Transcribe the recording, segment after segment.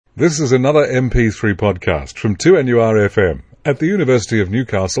This is another MP3 podcast from 2NURFM at the University of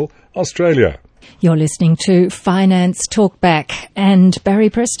Newcastle, Australia. You're listening to Finance Talkback. And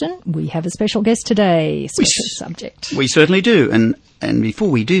Barry Preston, we have a special guest today, special subject. We certainly do. And before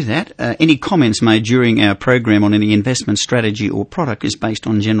we do that, any comments made during our program on any investment strategy or product is based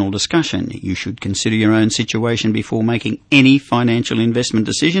on general discussion. You should consider your own situation before making any financial investment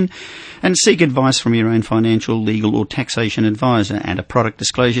decision and seek advice from your own financial, legal or taxation advisor. And a product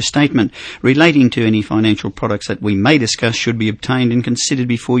disclosure statement relating to any financial products that we may discuss should be obtained and considered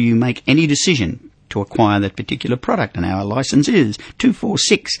before you make any decision to acquire that particular product, and our licence is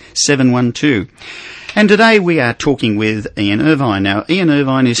 246712. And today we are talking with Ian Irvine. Now, Ian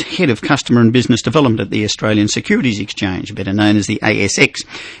Irvine is Head of Customer and Business Development at the Australian Securities Exchange, better known as the ASX.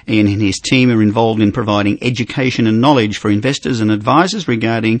 Ian and his team are involved in providing education and knowledge for investors and advisors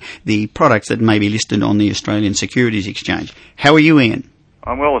regarding the products that may be listed on the Australian Securities Exchange. How are you, Ian?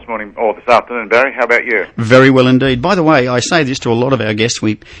 I'm well this morning, or this afternoon, Barry. How about you? Very well indeed. By the way, I say this to a lot of our guests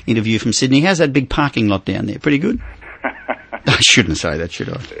we interview from Sydney. How's that big parking lot down there? Pretty good? I shouldn't say that, should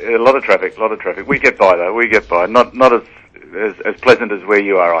I? A lot of traffic. We get by, though. We get by. Not as pleasant as where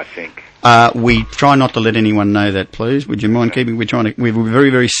you are, I think. We try not to let anyone know that, please. Would you mind keeping? We're very,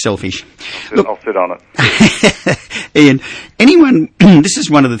 very selfish. I'll sit on it. Ian, this is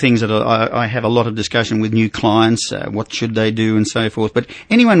one of the things that I have a lot of discussion with new clients, what should they do and so forth, but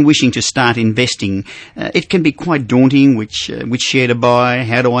anyone wishing to start investing, it can be quite daunting, which share to buy,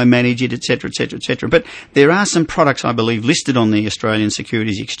 how do I manage it, etc., etc., etc. But there are some products, I believe, listed on the Australian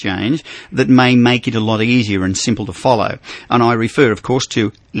Securities Exchange that may make it a lot easier and simple to follow. And I refer, of course,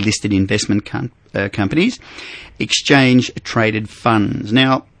 to listed investment companies, exchange-traded funds.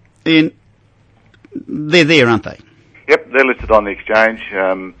 Now, Ian, they're there, aren't they? Yep, they're listed on the exchange,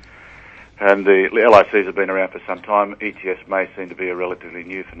 and the LICs have been around for some time. ETFs may seem to be a relatively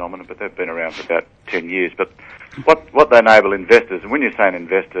new phenomenon, but they've been around for about 10 years. But what they enable investors, and when you say an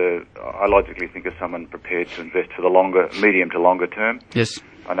investor, I logically think of someone prepared to invest for the medium to longer term. Yes.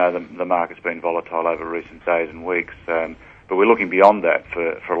 I know the market's been volatile over recent days and weeks, but we're looking beyond that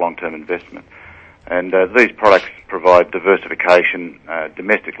for a long-term investment. And these products provide diversification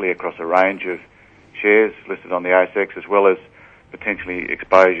domestically across a range of shares listed on the ASX, as well as potentially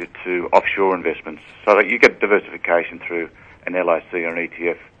exposure to offshore investments, so that you get diversification through an LIC or an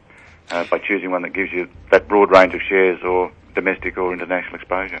ETF by choosing one that gives you that broad range of shares or domestic or international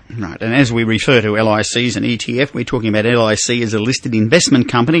exposure. Right, and as we refer to LICs and ETF, we're talking about LIC as a listed investment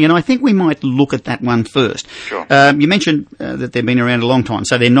company, and I think we might look at that one first. Sure. You mentioned that they've been around a long time,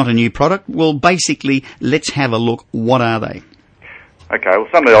 so they're not a new product. Well, basically, let's have a look. What are they? Okay, well,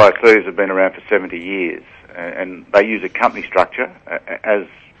 some of the LICs have been around for 70 years, and they use a company structure as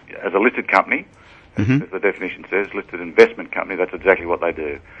a listed company, as the definition says, listed investment company. That's exactly what they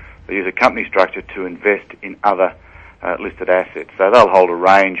do. They use a company structure to invest in other listed assets. So they'll hold a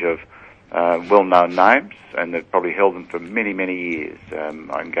range of well-known names, and they've probably held them for many, many years.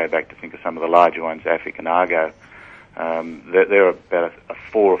 I can go back to think of some of the larger ones, AFIC and Argo. They're about a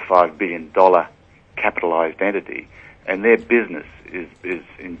 $4 or $5 billion capitalised entity, and their business is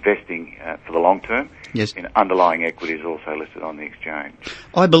investing for the long term. Yes. In underlying equities also listed on the exchange.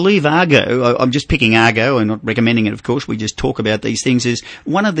 I believe Argo, I'm just picking Argo and not recommending it, of course, we just talk about these things, is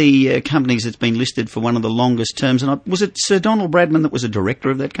one of the companies that's been listed for one of the longest terms. And was it Sir Donald Bradman that was a director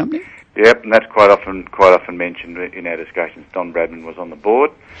of that company? Yep, and that's quite often mentioned in our discussions. Don Bradman was on the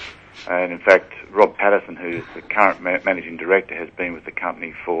board, and in fact, Rob Patterson, who's the current managing director, has been with the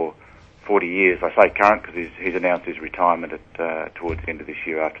company for 40 years. I say current because he's announced his retirement towards the end of this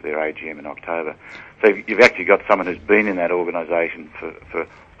year after their AGM in October. So you've actually got someone who's been in that organisation for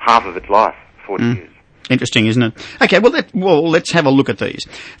half of its life, 40 years. Interesting, isn't it? Okay, well, let's have a look at these.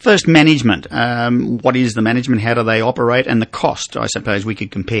 First, management. What is the management? How do they operate? And the cost. I suppose we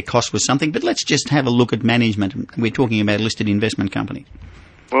could compare cost with something, but let's just have a look at management. We're talking about a listed investment company.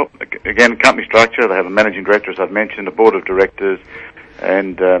 Well, again, company structure. They have a managing director, as I've mentioned, a board of directors,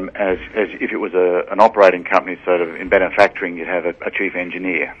 and as if it was an operating company, sort of in manufacturing, you'd have a chief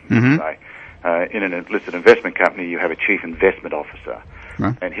engineer. Say. In a listed investment company, you have a chief investment officer,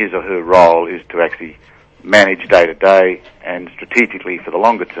 right. And his or her role is to actually manage day to day and strategically for the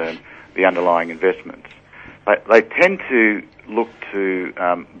longer term the underlying investments. They tend to look to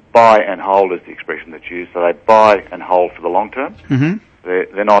buy and hold, is the expression that's used. So they buy and hold for the long term.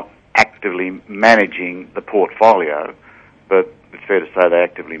 They're not actively managing the portfolio, but it's fair to say they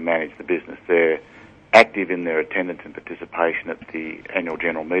actively manage the business. They're active in their attendance and participation at the annual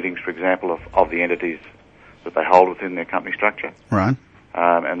general meetings, for example, of the entities that they hold within their company structure. Right.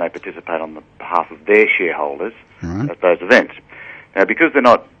 And they participate on the behalf of their shareholders at those events. Now, because they're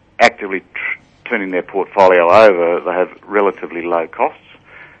not actively turning their portfolio over, they have relatively low costs,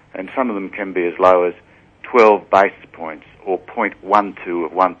 and some of them can be as low as 12 basis points or 0.12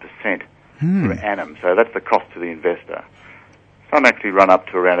 of 1% per annum. So that's the cost to the investor. Some actually run up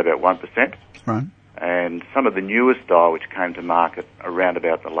to around about 1%. Right. And some of the newer style, which came to market around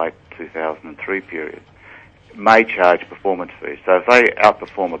about the late 2003 period, may charge performance fees. So if they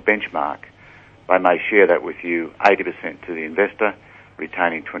outperform a benchmark, they may share that with you 80% to the investor,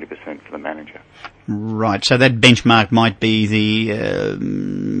 retaining 20% for the manager. Right, so that benchmark might be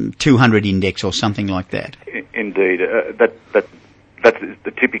the 200 index or something like that. Indeed. That's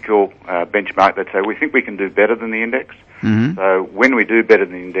the typical benchmark. They'd say, we think we can do better than the index. Mm-hmm. So when we do better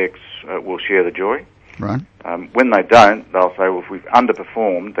than the index, we'll share the joy. Right. When they don't, they'll say, well, if we've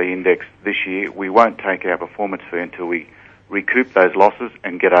underperformed the index this year, we won't take our performance fee until we recoup those losses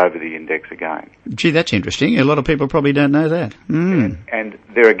and get over the index again. Gee, that's interesting. A lot of people probably don't know that. Mm. And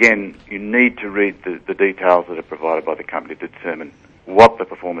there again, you need to read the details that are provided by the company to determine what the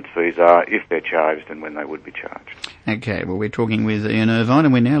performance fees are, if they're charged, and when they would be charged. Okay, well, we're talking with Ian Irvine,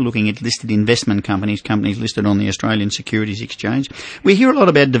 and we're now looking at listed investment companies listed on the Australian Securities Exchange. We hear a lot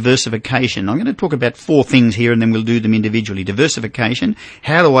about diversification. I'm going to talk about 4 things here, and then we'll do them individually. Diversification,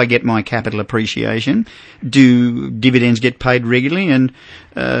 how do I get my capital appreciation? Do dividends get paid regularly? And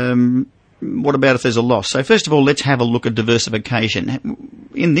what about if there's a loss? So first of all, let's have a look at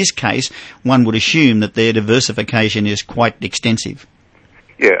diversification. In this case, one would assume that their diversification is quite extensive.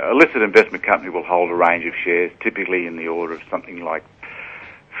 Yeah, a listed investment company will hold a range of shares, typically in the order of something like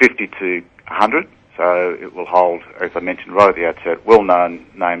 50 to 100. So it will hold, as I mentioned right at the outset, well-known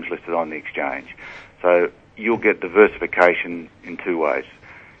names listed on the exchange. So you'll get diversification in 2 ways.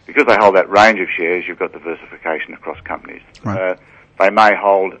 Because they hold that range of shares, you've got diversification across companies. Right. They may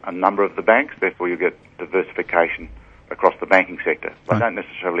hold a number of the banks, therefore you get diversification across the banking sector. They don't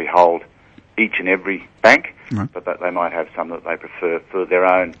necessarily hold each and every bank, but that they might have some that they prefer for their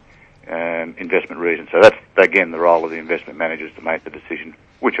own investment reasons. So that's, again, the role of the investment managers to make the decision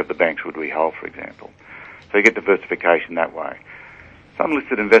which of the banks would we hold, for example. So you get diversification that way. Some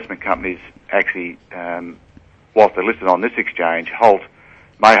listed investment companies actually, whilst they're listed on this exchange,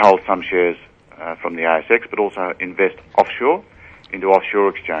 may hold some shares from the ASX, but also invest offshore into offshore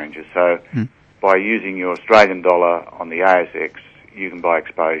exchanges. So by using your Australian dollar on the ASX, you can buy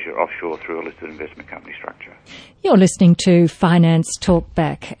exposure offshore through a listed investment company structure. You're listening to Finance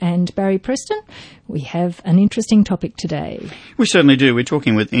Talkback, and Barry Preston, we have an interesting topic today. We certainly do. We're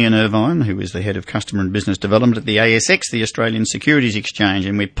talking with Ian Irvine, who is the Head of Customer and Business Development at the ASX, the Australian Securities Exchange,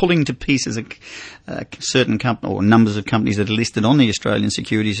 and we're pulling to pieces a certain company or numbers of companies that are listed on the Australian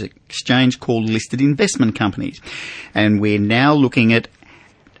Securities Exchange called listed investment companies. And we're now looking at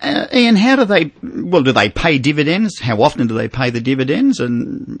Ian, do they pay dividends? How often do they pay the dividends?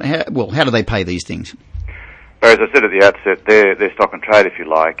 And how do they pay these things? As I said at the outset, their stock and trade, if you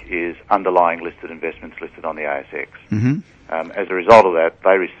like, is underlying listed investments listed on the ASX. Mm-hmm. As a result of that,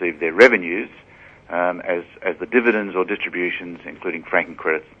 they receive their revenues as the dividends or distributions, including franking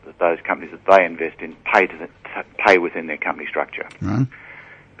credits, that those companies that they invest in pay within their company structure. Right.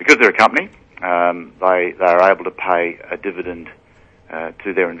 Because they're a company, they are able to pay a dividend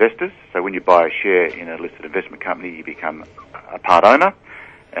to their investors. So when you buy a share in a listed investment company, you become a part owner,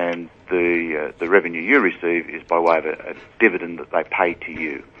 and the revenue you receive is by way of a dividend that they pay to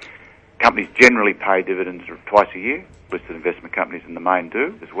you. Companies generally pay dividends twice a year. Listed investment companies in the main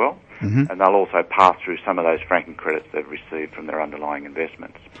do as well, and they'll also pass through some of those franking credits they've received from their underlying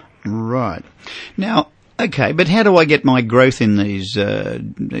investments. Right. Now, okay, but how do I get my growth in these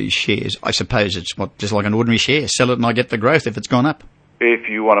shares? I suppose it's just like an ordinary share. Sell it and I get the growth if it's gone up. If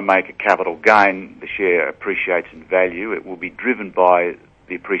you want to make a capital gain, the share appreciates in value. It will be driven by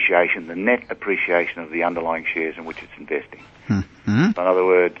the appreciation, the net appreciation of the underlying shares in which it's investing. Mm-hmm. So in other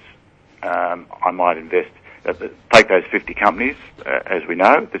words, I might invest, take those 50 companies, as we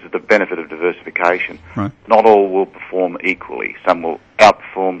know. This is the benefit of diversification. Right. Not all will perform equally. Some will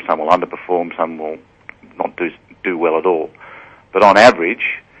outperform, some will underperform, some will not do well at all. But on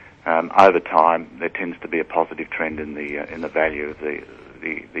average, over time, there tends to be a positive trend in the value of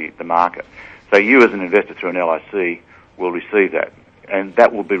the market. So you, as an investor through an LIC, will receive that, and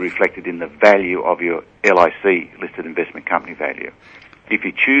that will be reflected in the value of your LIC listed investment company value. If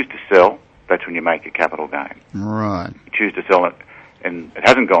you choose to sell, that's when you make a capital gain. Right. If you choose to sell it, and it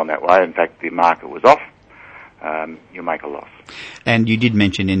hasn't gone that way. In fact, the market was off. You'll make a loss. And you did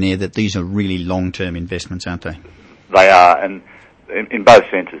mention in there that these are really long-term investments, aren't they? They are, and in both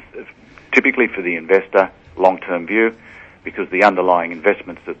senses. Typically for the investor, long-term view, because the underlying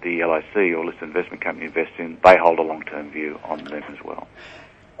investments that the LIC or listed investment company invests in, they hold a long-term view on them as well.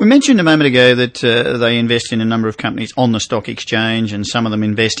 We mentioned a moment ago that they invest in a number of companies on the stock exchange and some of them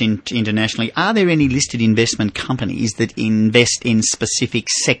invest internationally. Are there any listed investment companies that invest in specific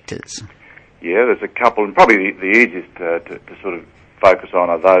sectors? Yeah, there's a couple, and probably the easiest to sort of focus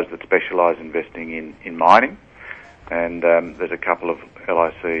on are those that specialise investing in mining, and there's a couple of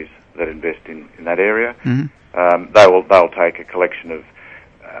LICs that invest in that area. Mm-hmm. They'll take a collection of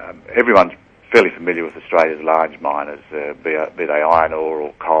everyone's fairly familiar with Australia's large miners, be they iron ore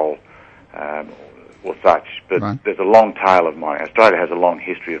or coal or such, but right. There's a long tail of mining. Australia has a long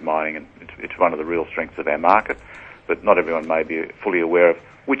history of mining, and it's one of the real strengths of our market, but not everyone may be fully aware of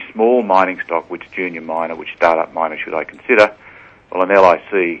which small mining stock, which junior miner, which startup miner should I consider. Well, an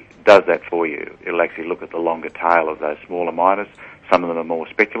LIC does that for you. It'll actually look at the longer tail of those smaller miners. Some of them are more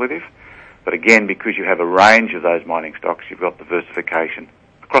speculative, but again, because you have a range of those mining stocks, you've got diversification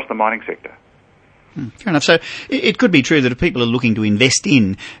across the mining sector. Fair enough. So it could be true that if people are looking to invest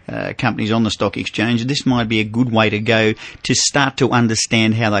in companies on the stock exchange, this might be a good way to go to start to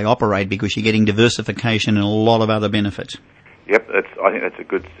understand how they operate, because you're getting diversification and a lot of other benefits. Yep, I think that's a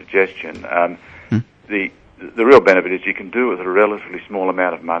good suggestion. The real benefit is you can do it with a relatively small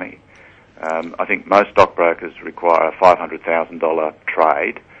amount of money. I think most stockbrokers require a $500,000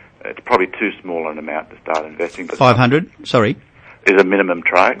 trade. It's probably too small an amount to start investing. But 500? Sorry. Is a minimum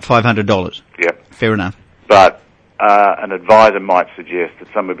trade. $500? Yep. Fair enough. But an advisor might suggest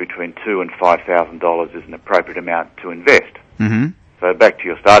that somewhere between $2,000 and $5,000 is an appropriate amount to invest. Mm-hmm. So back to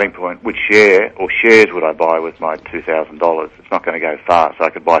your starting point, which share or shares would I buy with my $2,000? It's not going to go far, so I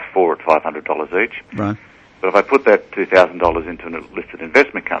could buy 4 at $500 each. Right. But if I put that $2,000 into a listed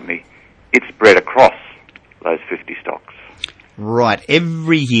investment company, it's spread across those 50 stocks. Right.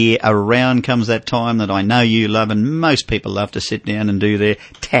 Every year around comes that time that I know you love, and most people love to sit down and do their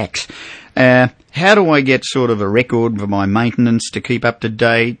tax. How do I get sort of a record for my maintenance to keep up to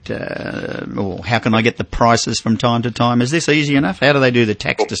date? Or how can I get the prices from time to time? Is this easy enough? How do they do the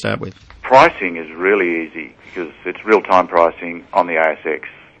tax to start with? Pricing is really easy because it's real-time pricing on the ASX.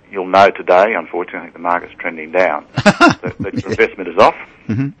 You'll know today, unfortunately, I think the market's trending down, that your investment is off.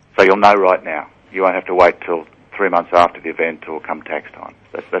 Mm-hmm. So you'll know right now. You won't have to wait till 3 months after the event or come tax time.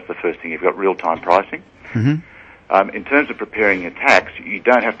 That's the first thing. You've got real-time pricing. Mm-hmm. In terms of preparing your tax, you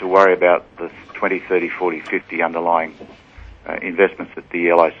don't have to worry about the 20, 30, 40, 50 underlying investments that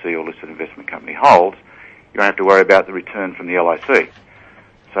the LIC or listed investment company holds. You don't have to worry about the return from the LIC.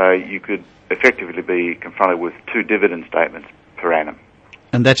 So you could effectively be confronted with 2 dividend statements per annum.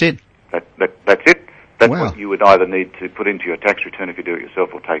 And that's it? That's it. That's wow. What you would either need to put into your tax return if you do it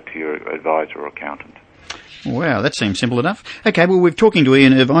yourself or take to your advisor or accountant. Wow, that seems simple enough. Okay, well, we're talking to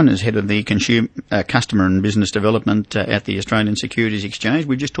Ian Irvine as head of the Customer and Business Development at the Australian Securities Exchange.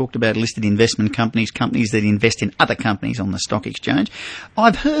 We just talked about listed investment companies that invest in other companies on the stock exchange.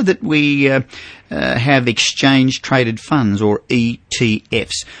 I've heard that we have exchange-traded funds, or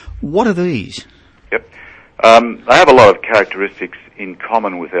ETFs. What are these? Yep. They have a lot of characteristics in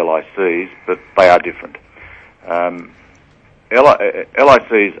common with LICs, but they are different.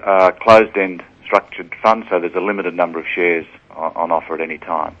 LICs are closed-end structured funds, so there's a limited number of shares on offer at any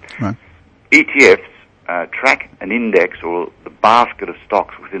time. Right. ETFs track an index or the basket of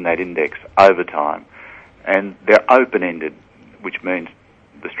stocks within that index over time, and they're open-ended, which means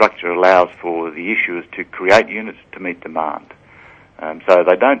the structure allows for the issuers to create units to meet demand. So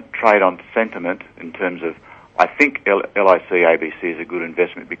they don't trade on sentiment in terms of, I think LIC ABC is a good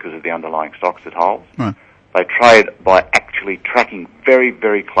investment because of the underlying stocks it holds. Right. They trade by actually tracking very,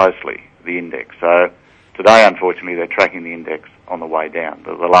 very closely the index. So today, unfortunately, they're tracking the index on the way down.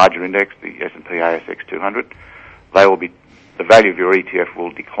 The larger index, the S&P ASX 200, the value of your ETF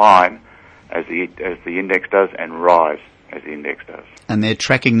will decline as the index does and rise as the index does. And they're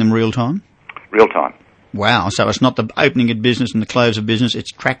tracking them real time? Real time. Wow, so it's not the opening of business and the close of business,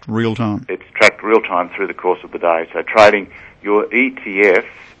 it's tracked real time? It's tracked real time through the course of the day. So trading your ETF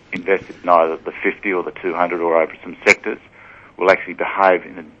invested in either the 50 or the 200 or over some sectors will actually behave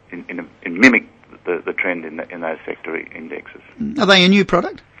in mimic the trend in those sector indexes. Are they a new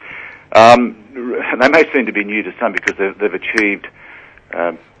product? They may seem to be new to some because they've achieved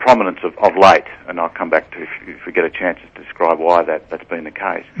prominence of late, and I'll come back to if we get a chance to describe why that's been the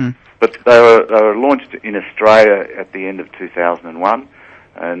case. Mm. But they were launched in Australia at the end of 2001,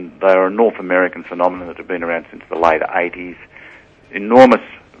 and they are a North American phenomenon that have been around since the late 80s. Enormous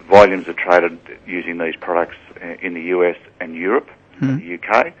volumes are traded using these products in the US and Europe, and the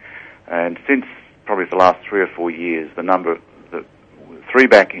UK, and since probably the last 3 or 4 years, there were 3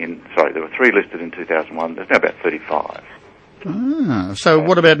 listed in 2001. There's now about 35. So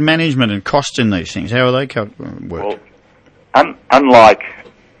what about management and costs in these things? How are they worked? Well, unlike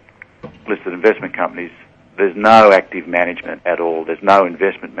listed investment companies, there's no active management at all. There's no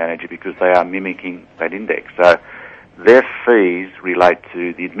investment manager because they are mimicking that index. So their fees relate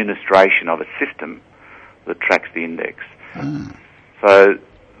to the administration of a system that tracks the index. So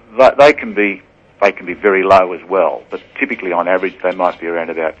they can be very low as well, but typically on average they might be around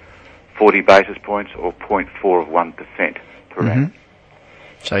about 40 basis points or 0.4 of 1% per annum.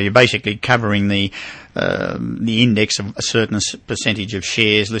 So you're basically covering the index of a certain percentage of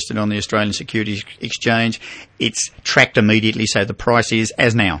shares listed on the Australian Securities Exchange. It's tracked immediately, so the price is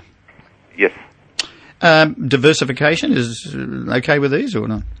as now. Yes. Diversification is okay with these or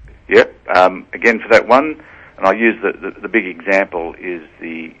not? Yep. Again, for that one, and I'll use the big example is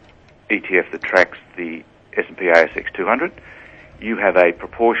the ETF that tracks the S&P ASX 200. You have a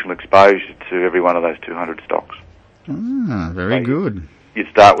proportional exposure to every one of those 200 stocks. Very good. You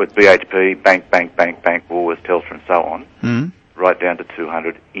start with BHP, Bank, Woolworths, Telstra, and so on, right down to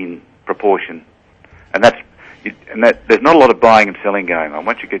 200 in proportion. And there's not a lot of buying and selling going on.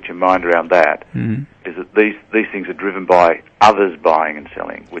 Once you get your mind around that, is that these things are driven by others buying and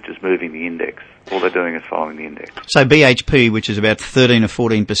selling, which is moving the index. All they're doing is following the index. So BHP, which is about 13 or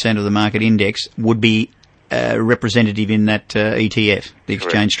 14% of the market index, would be representative in that ETF, the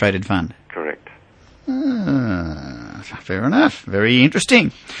Exchange Traded Fund. Correct. Fair enough. Very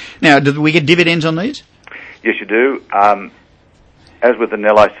interesting. Now, do we get dividends on these? Yes, you do. As with an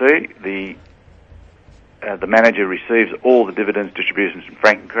LIC, the manager receives all the dividends, distributions and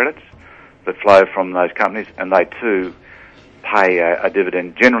franking credits that flow from those companies, and they too pay a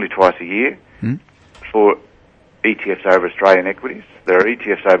dividend generally twice a year for ETFs over Australian equities. There are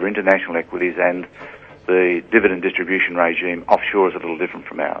ETFs over international equities, and the dividend distribution regime offshore is a little different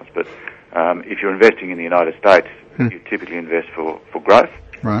from ours. But if you're investing in the United States, you typically invest for growth.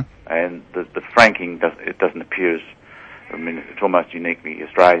 Right. And the franking doesn't appear as, it's almost uniquely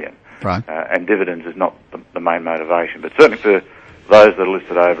Australian. Right. And dividends is not the main motivation. But certainly for those that are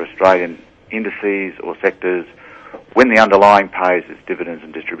listed over Australian indices or sectors, when the underlying pays its dividends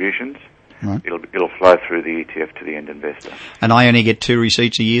and distributions, it'll flow through the ETF to the end investor. And I only get 2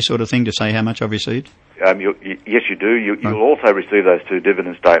 receipts a year sort of thing to say how much I've received? Yes, you do. You'll also receive those 2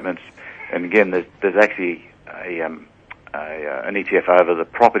 dividend statements. And again, there's actually an ETF over the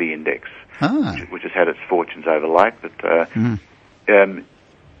property index, which has had its fortunes over late. But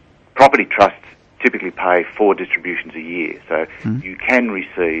property trusts typically pay 4 distributions a year, so you can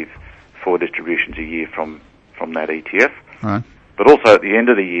receive 4 distributions a year from that ETF. Right. But also at the end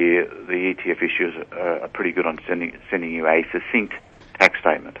of the year, the ETF issues are pretty good on sending you a succinct tax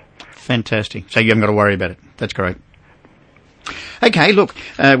statement. Fantastic. So you haven't got to worry about it. That's great. Okay, look,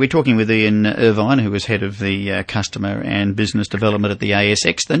 we're talking with Ian Irvine, who is head of the customer and business development at the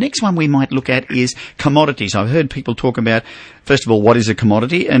ASX. The next one we might look at is commodities. I've heard people talk about, first of all, what is a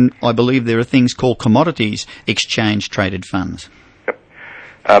commodity, and I believe there are things called commodities exchange-traded funds. Yep.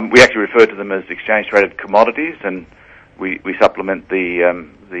 We actually refer to them as exchange-traded commodities, and we supplement the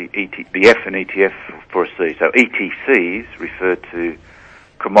F and ETF for a C. So ETCs refer to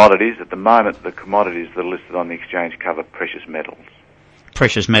commodities. At the moment, the commodities that are listed on the exchange cover precious metals.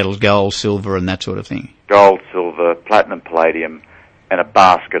 Precious metals, gold, silver and that sort of thing. Gold, silver, platinum, palladium, and a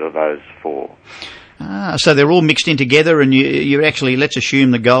basket of those 4. So they're all mixed in together, and you're actually, let's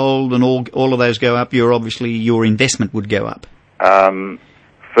assume the gold and all of those go up, your investment would go up.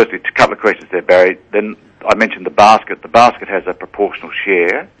 Firstly, a couple of questions there, Barry. Then I mentioned the basket. The basket has a proportional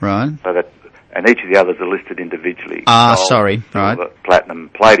share. Right. So that, and each of the others are listed individually. Gold, silver, right. Platinum,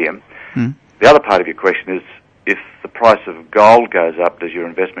 palladium. The other part of your question is, if the price of gold goes up, does your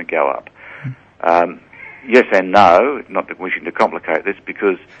investment go up? Yes and no, not wishing to complicate this,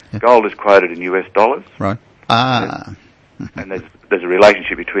 because gold is quoted in US dollars. Right. And there's a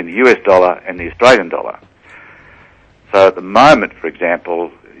relationship between the US dollar and the Australian dollar. So at the moment, for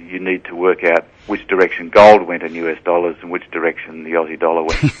example, you need to work out which direction gold went in US dollars and which direction the Aussie dollar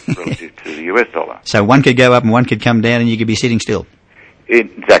went relative to the US dollar. So one could go up and one could come down and you could be sitting still.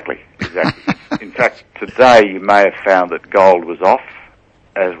 Exactly. In fact, today you may have found that gold was off,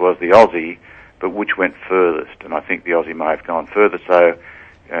 as was the Aussie, but which went furthest? And I think the Aussie may have gone further, so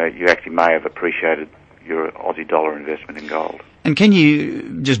you actually may have appreciated your Aussie dollar investment in gold. And can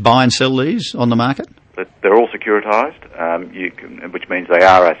you just buy and sell these on the market? They're all securitized, which means they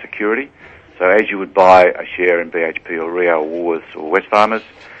are a security. So as you would buy a share in BHP or Rio or Woolworths or Wesfarmers,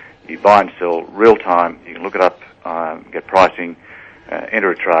 you buy and sell real time. You can look it up, get pricing,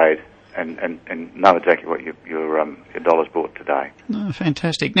 enter a trade, and know exactly what your dollar's bought today. Oh,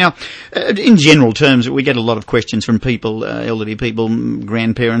 fantastic. Now, in general terms, we get a lot of questions from people, elderly people,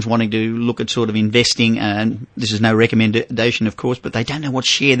 grandparents wanting to look at sort of investing, and this is no recommendation, of course, but they don't know what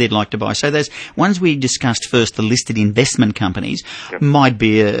share they'd like to buy. So those ones we discussed first, the listed investment companies, might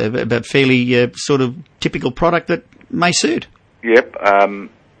be a fairly sort of typical product that may suit. Yep.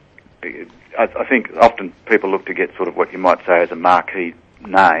 I think often people look to get sort of what you might say as a marquee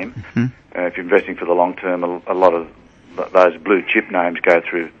name. Mm-hmm. If you're investing for the long term, a lot of those blue chip names go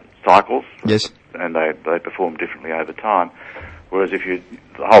through cycles. Yes. And they perform differently over time. Whereas the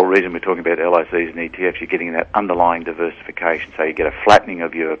whole reason we're talking about LICs and ETFs, you're getting that underlying diversification. So you get a flattening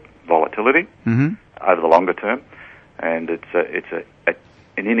of your volatility over the longer term, and it's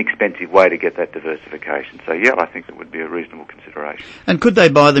an inexpensive way to get that diversification. So yeah, I think it would be a reasonable consideration. And could they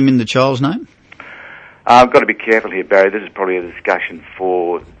buy them in the child's name? I've got to be careful here, Barry. This is probably a discussion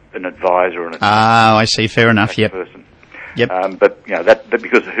for an advisor and I see. Fair enough. Yep. Person. Yep. But that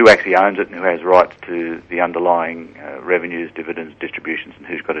because who actually owns it and who has rights to the underlying revenues, dividends, distributions, and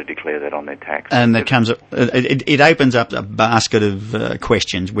who's got to declare that on their tax. And that comes. It opens up a basket of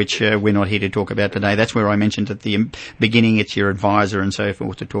questions which we're not here to talk about today. That's where I mentioned at the beginning it's your advisor and so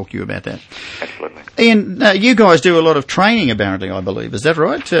forth to talk to you about that. Absolutely. Ian, you guys do a lot of training, apparently, I believe. Is that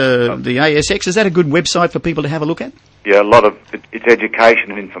right? The ASX, is that a good website for people to have a look at? Yeah, a lot of it's education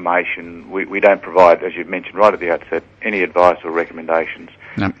and information. We don't provide, as you mentioned right at the outset, any advice or recommendations.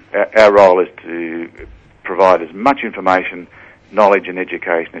 No. Our role is to provide as much information, knowledge and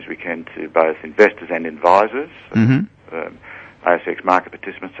education as we can to both investors and advisors, ASX market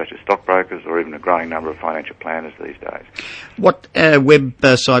participants such as stockbrokers or even a growing number of financial planners these days. What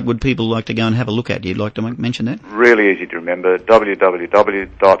website would people like to go and have a look at? You'd like to mention that? Really easy to remember, www.asx.com.au.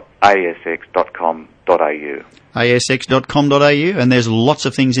 asx.com.au, and there's lots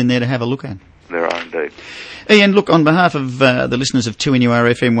of things in there to have a look at. There are indeed. Ian, look, on behalf of the listeners of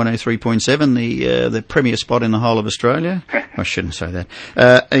 2NURFM 103.7, the premier spot in the whole of Australia, I shouldn't say that,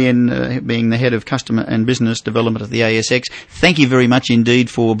 Ian being the head of customer and business development of the ASX, thank you very much indeed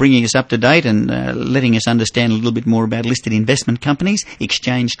for bringing us up to date and letting us understand a little bit more about listed investment companies,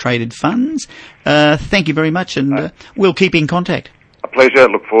 exchange-traded funds. Thank you very much, and we'll keep in contact. A pleasure.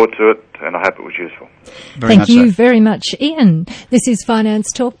 Look forward to it, and I hope it was useful. Thank you very much, Ian. This is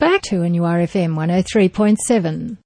Finance Talkback to NURFM 103.7.